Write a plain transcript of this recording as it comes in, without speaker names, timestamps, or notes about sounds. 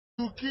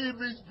You kill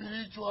me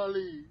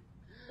spiritually.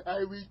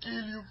 I will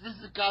kill you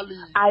physically.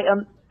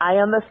 I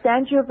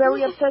understand you're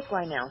very upset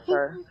right now,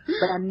 sir.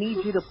 But I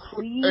need you to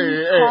please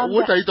calm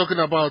what down. are you talking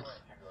about?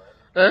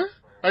 Eh?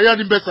 Are you an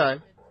imbecile?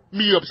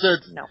 Me upset?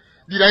 No.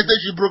 Did I say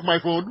she broke my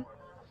phone?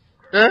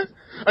 Eh?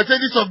 I said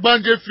this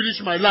Ogbanje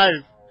finished my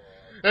life.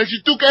 And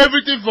she took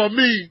everything from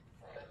me.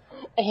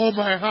 All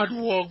my hard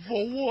work,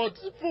 for what?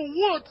 For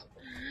what?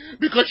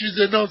 Because she's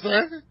a nurse,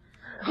 eh?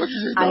 Because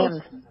she's a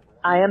nurse.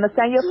 I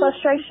understand your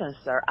frustration,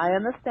 sir. I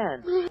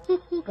understand.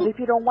 But if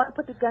you don't want to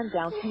put the gun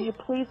down, can you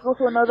please go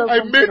to another I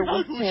room made so her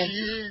that we who can... she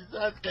is.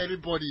 Ask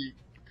anybody.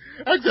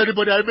 Ask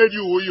anybody. I made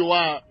you who you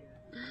are.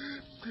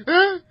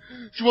 Eh?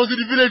 She was in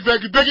the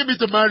village begging me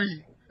to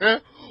marry. Eh?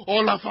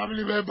 All her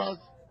family members.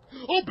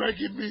 Oh,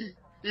 begging me.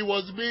 It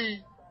was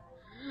me.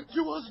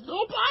 You was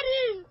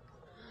nobody.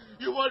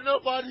 You were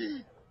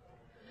nobody.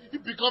 You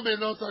become a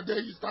nurse and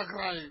then you start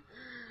crying.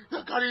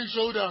 Start carrying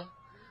shoulder.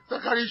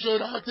 Start carrying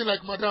shoulder, acting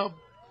like madam.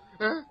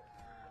 Eh?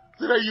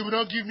 So that you will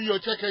not give me your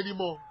check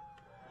anymore.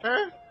 Eh?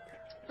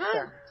 Eh?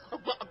 Sir.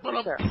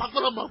 Sir.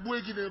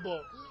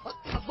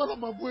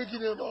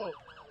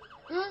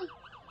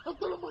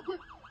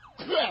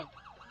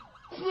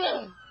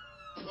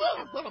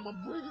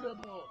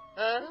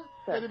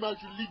 Tell me I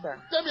should leave. Sir.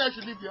 Tell me I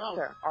should leave the house.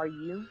 Sir, are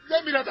you?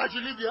 Tell me that I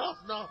should leave the house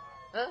now.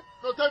 Eh?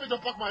 No, tell me to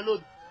pack my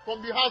load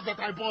from the house that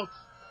I bought.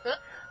 Eh?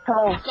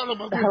 Hello,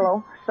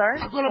 sir.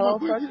 Hello,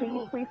 sir. Can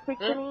you please speak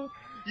to me?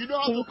 You know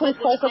how Can to you call please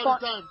police focus all on...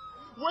 the time.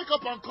 Wake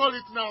up and call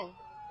it now.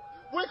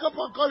 Wake up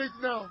and call it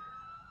now.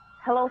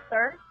 Hello,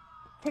 sir.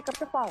 Pick up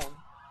the phone.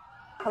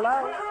 Hello?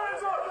 Hello?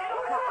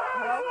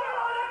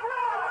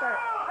 Sir.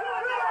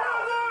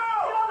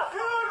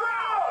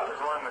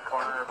 There's one in the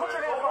corner. Put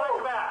your hands behind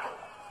your back.